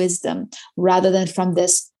inner wisdom rather than from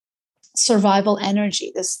this survival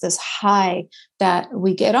energy, this high that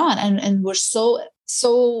we get on. And we're so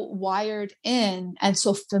wired in and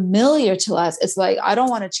so familiar to us. It's like, I don't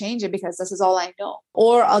want to change it because this is all I know.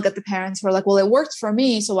 Or I'll get the parents who are like, well, it worked for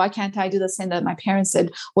me, so why can't I do the same that my parents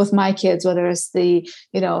did with my kids, whether it's the,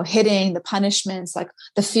 hitting, the punishments, like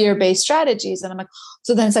the fear-based strategies. And I'm like,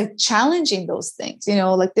 so then it's like challenging those things,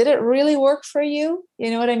 like, did it really work for you? You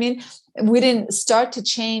know what I mean? We didn't start to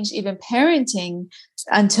change even parenting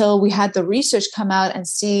until we had the research come out and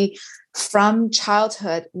see from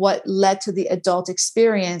childhood what led to the adult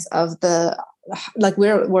experience of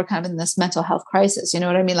we're kind of in this mental health crisis, you know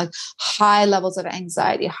what I mean? Like high levels of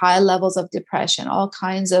anxiety, high levels of depression, all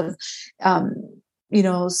kinds of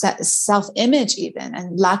self-image even,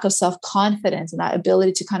 and lack of self-confidence, and that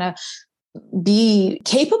ability to kind of be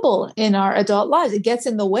capable in our adult lives. It gets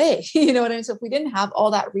in the way. You know what I mean? So if we didn't have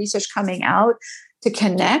all that research coming out to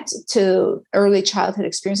connect to early childhood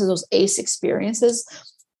experiences, those ACE experiences,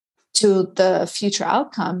 to the future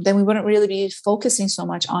outcome, then we wouldn't really be focusing so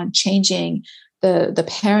much on changing the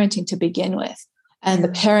parenting to begin with. And the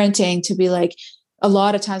parenting to be like, a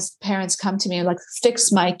lot of times parents come to me and like,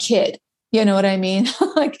 fix my kid. You know what I mean?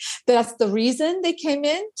 Like, that's the reason they came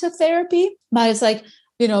in to therapy. But it's like,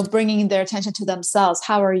 bringing their attention to themselves.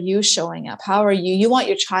 How are you showing up? How are you want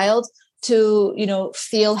your child to,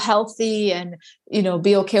 feel healthy and,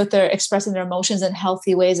 be okay with their expressing their emotions in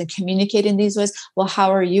healthy ways and communicate in these ways. Well,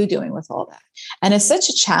 how are you doing with all that? And it's such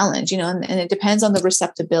a challenge, and it depends on the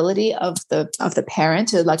receptibility of the parent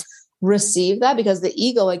to like receive that, because the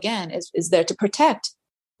ego, again, is there to protect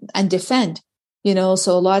and defend.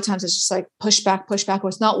 So a lot of times it's just like push back, or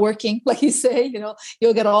it's not working. Like you say,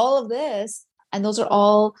 you'll get all of this. And those are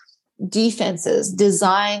all defenses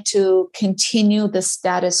designed to continue the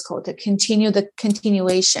status quo, to continue the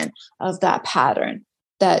continuation of that pattern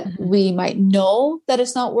that we might know that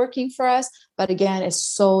it's not working for us. But again, it's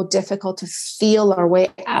so difficult to feel our way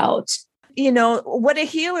out. What a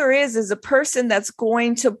healer is a person that's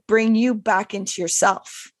going to bring you back into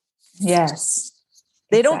yourself. Yes.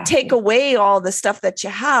 They don't take away all the stuff that you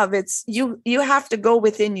have. It's you have to go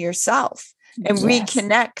within yourself and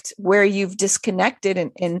reconnect where you've disconnected.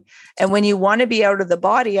 And when you want to be out of the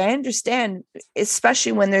body, I understand,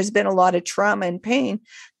 especially when there's been a lot of trauma and pain,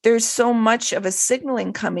 there's so much of a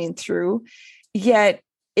signaling coming through. Yet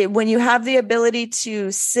when you have the ability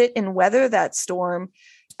to sit and weather that storm,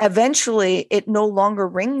 eventually it no longer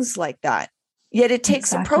rings like that. Yet it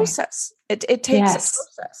takes a process. It takes a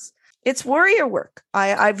process. It's warrior work.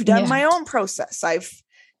 I've done my own process. I've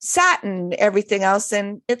sat and everything else.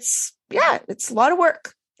 And it's a lot of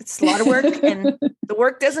work. It's a lot of work and the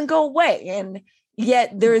work doesn't go away. And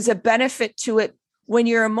yet there is a benefit to it. When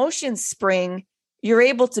your emotions spring, you're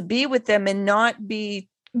able to be with them and not be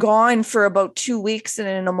gone for about 2 weeks in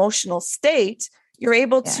an emotional state. You're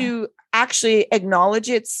able to actually acknowledge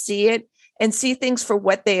it, see it, and see things for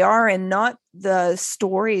what they are and not the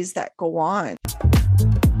stories that go on.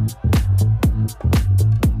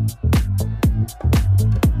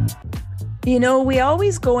 We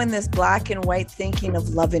always go in this black and white thinking of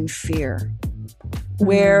love and fear,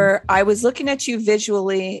 where I was looking at you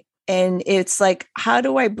visually and it's like, how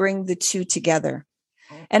do I bring the two together?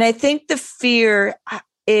 And I think the fear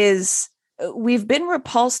is we've been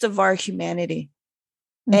repulsed of our humanity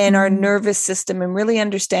and our nervous system, and really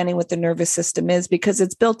understanding what the nervous system is, because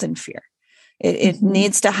it's built in fear. It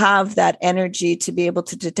needs to have that energy to be able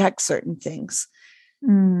to detect certain things.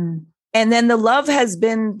 And then the love has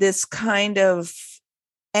been this kind of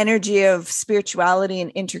energy of spirituality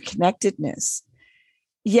and interconnectedness.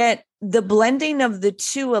 Yet the blending of the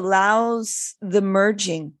two allows the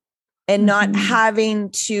merging and not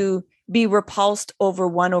having to be repulsed over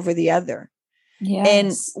one over the other.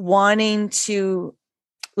 And wanting to,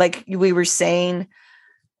 like we were saying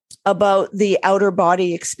about the outer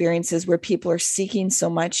body experiences where people are seeking so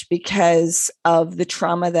much because of the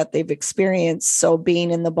trauma that they've experienced. So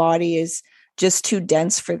being in the body is just too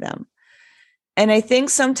dense for them. And I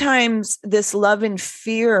think sometimes this love and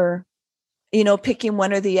fear, picking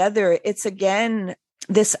one or the other, it's again,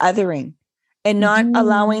 this othering and not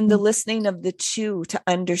allowing the listening of the two to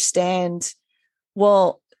understand,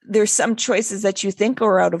 well, there's some choices that you think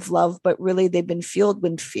are out of love, but really they've been fueled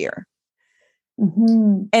with fear.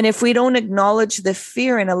 And if we don't acknowledge the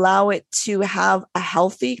fear and allow it to have a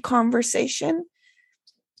healthy conversation,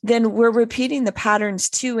 then we're repeating the patterns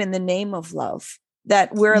too in the name of love,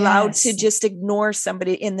 that we're allowed to just ignore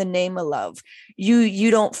somebody in the name of love. You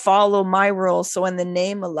don't follow my rules, so in the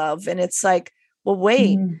name of love. And it's like, well,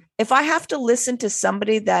 wait, if I have to listen to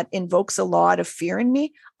somebody that invokes a lot of fear in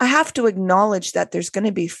me, I have to acknowledge that there's going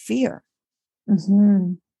to be fear.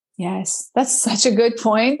 Yes, that's such a good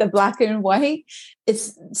point. The black and white,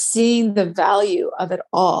 it's seeing the value of it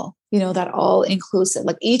all, that all inclusive,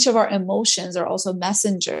 like each of our emotions are also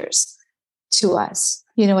messengers to us.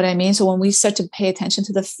 You know what I mean? So when we start to pay attention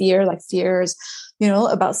to the fear, like fear is,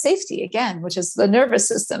 about safety again, which is the nervous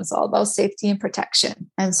system. It's all about safety and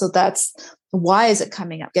protection. And so that's why is it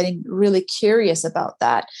coming up, getting really curious about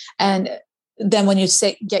that. And then when you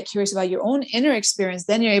get curious about your own inner experience,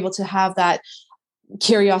 then you're able to have that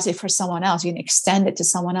curiosity for someone else. You can extend it to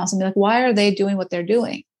someone else and be like, why are they doing what they're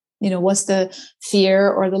doing? What's the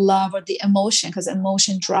fear or the love or the emotion? Because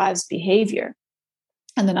emotion drives behavior.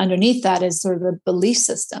 And then underneath that is sort of the belief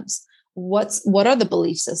systems what are the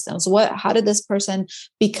belief systems? How did this person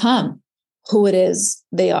become who it is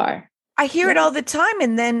they are? I hear it all the time.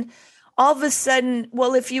 And then all of a sudden,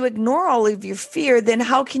 well, if you ignore all of your fear, then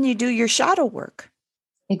how can you do your shadow work?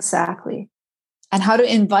 Exactly. And how to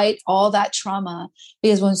invite all that trauma,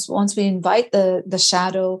 because once we invite the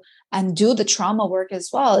shadow and do the trauma work as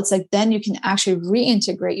well, it's like, then you can actually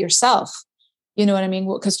reintegrate yourself. You know what I mean?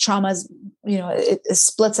 Because trauma is, it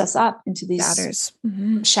splits us up into these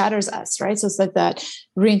shatters us, right? So it's like that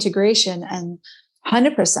reintegration, and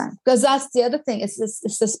 100%, because that's the other thing. It's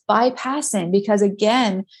this bypassing, because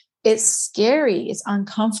again, it's scary. It's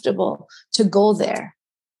uncomfortable to go there.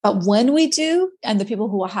 But when we do, and the people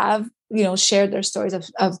who have, shared their stories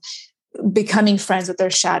of becoming friends with their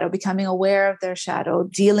shadow, becoming aware of their shadow,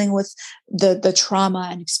 dealing with the trauma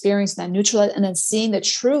and experiencing that, neutralize, and then seeing the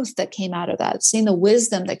truth that came out of that, seeing the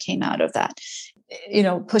wisdom that came out of that,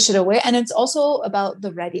 push it away. And it's also about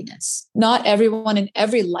the readiness. Not everyone in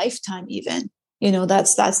every lifetime even,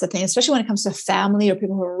 that's the thing, especially when it comes to family or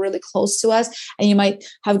people who are really close to us. And you might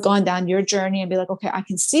have gone down your journey and be like, okay, I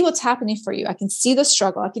can see what's happening for you. I can see the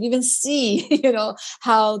struggle. I can even see,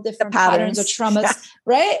 how different patterns or traumas,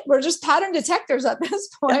 right? We're just pattern detectors at this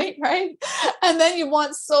point, right? And then you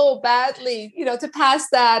want so badly, to pass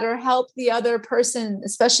that or help the other person,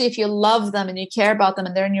 especially if you love them and you care about them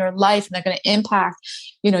and they're in your life and they're going to impact,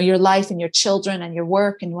 your life and your children and your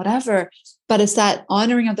work and whatever. But it's that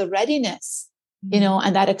honoring of the readiness,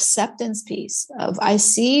 and that acceptance piece of, I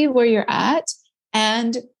see where you're at,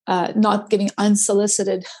 and not giving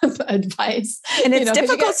unsolicited advice. And it's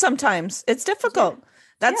difficult sometimes. It's difficult. Yeah.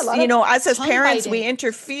 That's, us as parents, we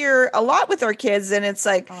interfere a lot with our kids, and it's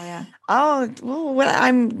like, and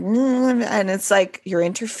it's like, you're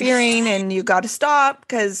interfering and you got to stop,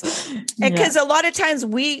 because a lot of times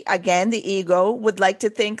we, again, the ego would like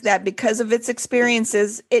to think that because of its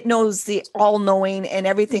experiences, it knows the all knowing and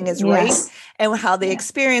everything is right. And how they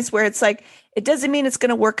experience, where it's like, it doesn't mean it's going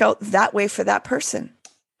to work out that way for that person.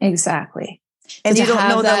 Exactly. And you don't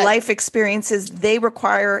know the life experiences they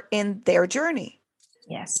require in their journey.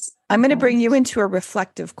 Yes. I'm going to bring you into a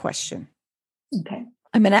reflective question. Okay.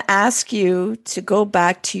 I'm going to ask you to go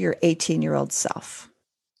back to your 18-year-old self.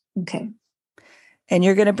 Okay. And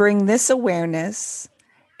you're going to bring this awareness,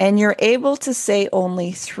 and you're able to say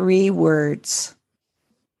only 3 words.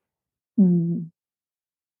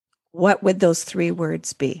 What would those 3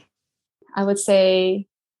 words be? I would say,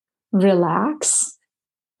 relax,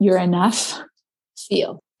 you're enough,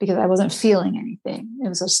 feel, because I wasn't feeling anything. It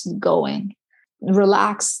was just going.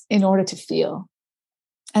 Relax in order to feel,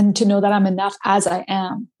 and to know that I'm enough as I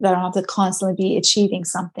am, that I don't have to constantly be achieving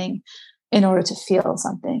something in order to feel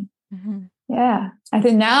something. Mm-hmm. Yeah. I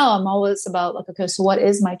think now I'm always about like, okay, so what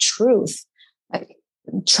is my truth? Like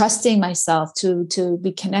trusting myself to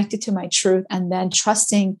be connected to my truth, and then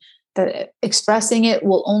trusting that expressing it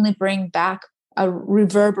will only bring back a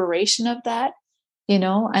reverberation of that,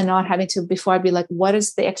 and not having to, before I'd be like, what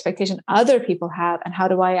is the expectation other people have, and how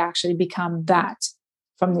do I actually become that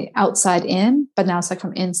from the outside in? But now it's like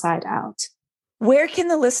from inside out. Where can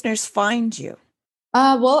the listeners find you?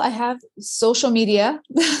 Well, I have social media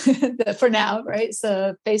for now, right?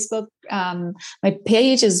 So Facebook, my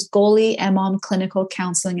page is Goli Emom Clinical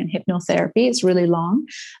Counseling and Hypnotherapy. It's really long.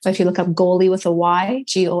 But if you look up Goli with a Y,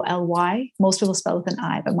 Goly, most people spell with an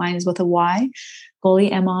I, but mine is with a Y, Goli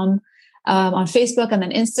Emom. On Facebook, and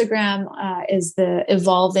then Instagram is the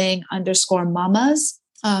evolving_mamas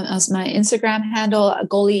as my Instagram handle.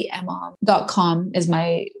 GoliEmom.com is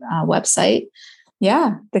my website.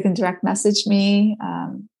 Yeah, they can direct message me,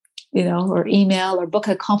 or email, or book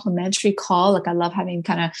a complimentary call. Like I love having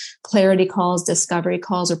kind of clarity calls, discovery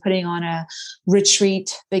calls, or putting on a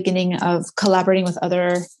retreat, beginning of collaborating with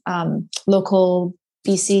other local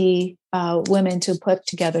BC women to put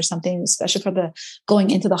together something special for going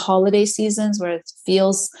into the holiday seasons, where it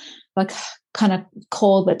feels like kind of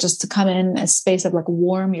cold, but just to come in a space of like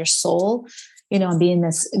warm your soul, and be in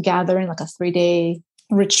this gathering, like a 3-day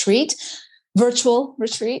retreat, virtual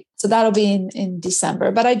retreat. So that'll be in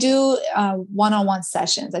December. But I do one-on-one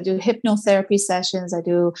sessions. I do hypnotherapy sessions. I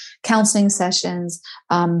do counseling sessions.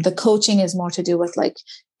 The coaching is more to do with like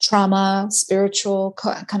trauma, spiritual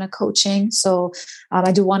kind of coaching. So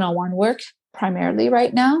I do one-on-one work primarily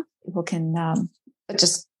right now. People can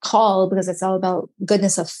just call, because it's all about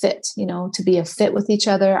goodness of fit, to be a fit with each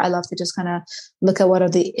other. I love to just kind of look at what are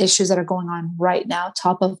the issues that are going on right now,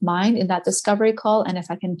 top of mind in that discovery call. And if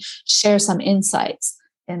I can share some insights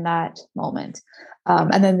in that moment.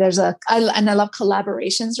 And then I love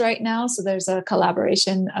collaborations right now. So there's a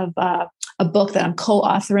collaboration of a book that I'm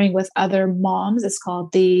co-authoring with other moms. It's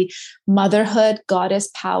called The Motherhood Goddess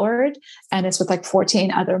Powered, and it's with like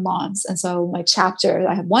 14 other moms. And so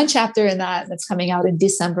I have one chapter in that's coming out in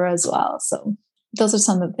December as well. So those are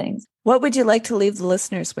some of the things. What would you like to leave the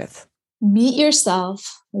listeners with? Meet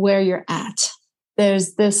yourself where you're at.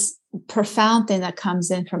 There's this profound thing that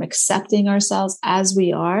comes in from accepting ourselves as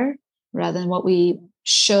we are, rather than what we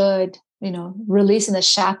should, releasing the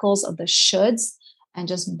shackles of the shoulds and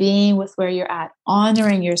just being with where you're at,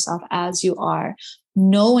 honoring yourself as you are,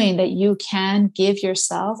 knowing that you can give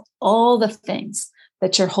yourself all the things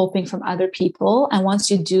that you're hoping from other people. And once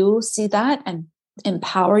you do see that and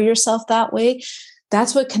empower yourself that way,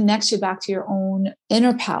 that's what connects you back to your own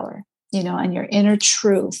inner power, and your inner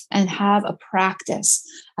truth, and have a practice,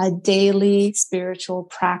 a daily spiritual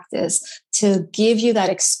practice to give you that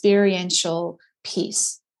experiential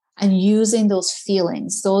peace. And using those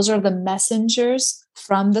feelings, those are the messengers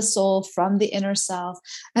from the soul, from the inner self.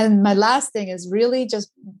 And my last thing is really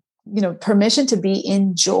just, permission to be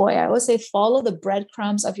in joy. I always say, follow the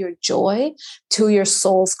breadcrumbs of your joy to your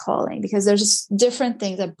soul's calling, because there's just different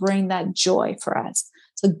things that bring that joy for us.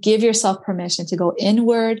 So give yourself permission to go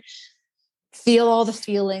inward, feel all the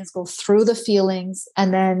feelings, go through the feelings,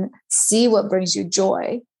 and then see what brings you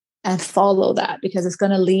joy and follow that, because it's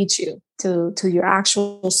going to lead you to your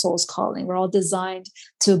actual soul's calling. We're all designed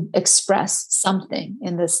to express something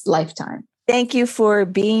in this lifetime. Thank you for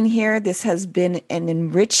being here. This has been an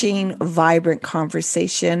enriching, vibrant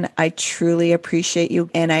conversation. I truly appreciate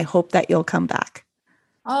you, and I hope that you'll come back.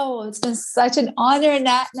 Oh, it's been such an honor,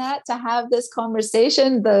 Nat, to have this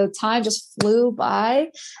conversation. The time just flew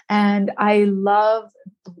by, and I love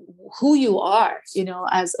who you are,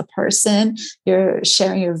 as a person. You're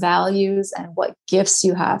sharing your values and what gifts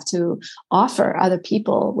you have to offer other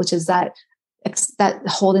people, which is that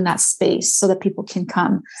holding that space so that people can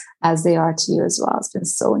come as they are to you as well. It's been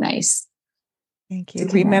so nice. Thank you.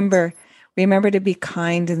 Remember to be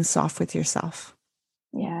kind and soft with yourself.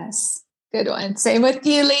 Yes. Good one. Same with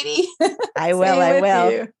you, lady. I will.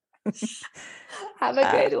 Have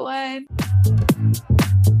a good one.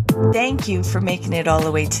 Thank you for making it all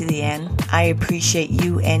the way to the end. I appreciate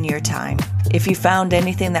you and your time. If you found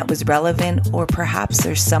anything that was relevant, or perhaps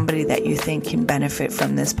there's somebody that you think can benefit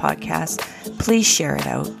from this podcast, please share it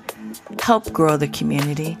out. Help grow the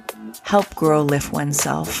community. Help grow Lift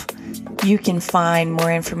Oneself. You can find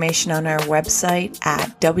more information on our website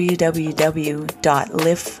at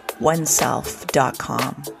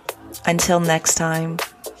www.liftoneself.com. Until next time,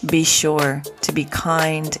 be sure to be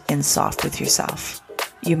kind and soft with yourself.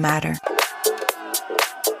 You matter.